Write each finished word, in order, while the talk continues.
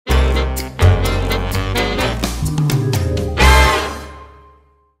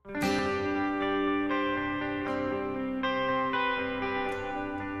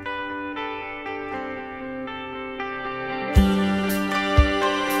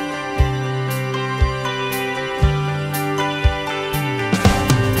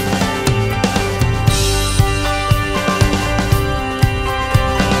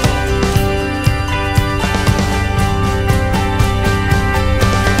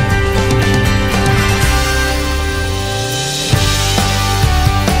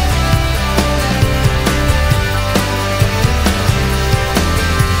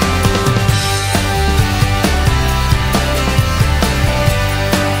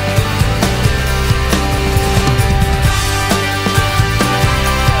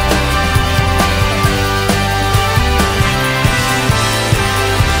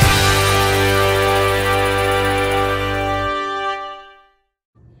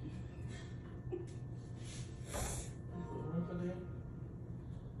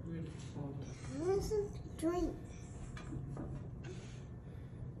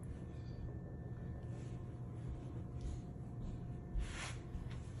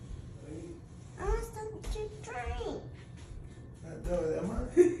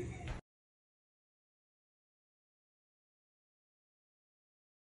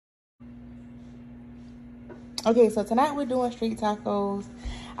Okay, so tonight we're doing street tacos.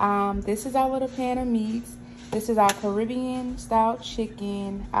 This is our little pan of meats. This is our Caribbean style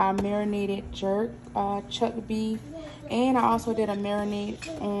chicken, our marinated jerk, chuck beef, and I also did a marinade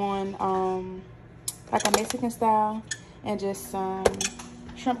on like a Mexican style, and just some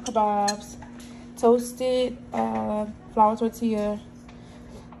shrimp kebabs, toasted flour tortilla.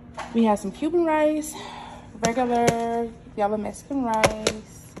 We have some Cuban rice, regular yellow Mexican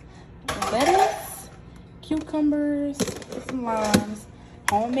rice, lettuce, cucumbers, some limes,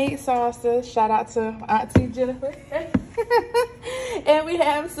 homemade salsa. Shout out to Auntie Jennifer. And we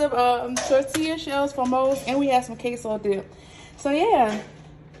have some tortilla shells for most, and we have some queso dip. So yeah,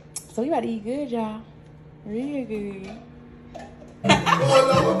 so we about to eat good, y'all. Real good.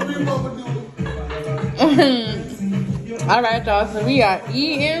 All right, y'all. So we are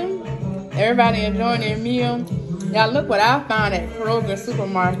eating. Everybody enjoying their meal. Y'all, look what I found at Kroger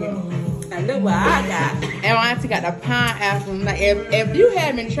supermarket. And look what I got. And my auntie got the pineapple. Like, if you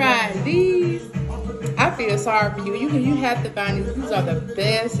haven't tried these, I feel sorry for you. You have to find these. These are the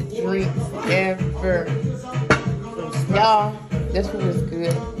best drinks ever. Y'all, this food is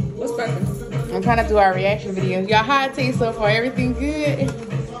good. What's purpose? I'm trying to do our reaction videos. Y'all, how it tastes so far? Everything good?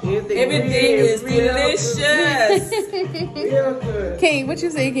 Everything is delicious. King, what you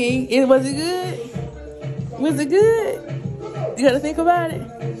say, King? Was it good? Was it good? You gotta think about it.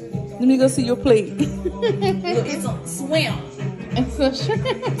 Let me go see your plate. Look, it's on swim. It's a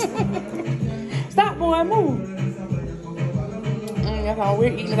Stop, boy, move. That's all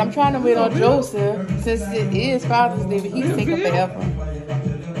we're eating. I'm trying to wait on Joseph since it is Father's Day, but he's taking forever.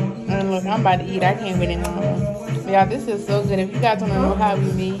 And look, I'm about to eat. I can't wait anymore. Y'all, this is so good. If you guys want to know how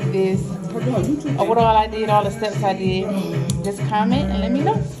we made this, or what all I did, all the steps I did, just comment and let me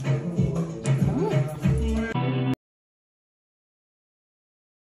know.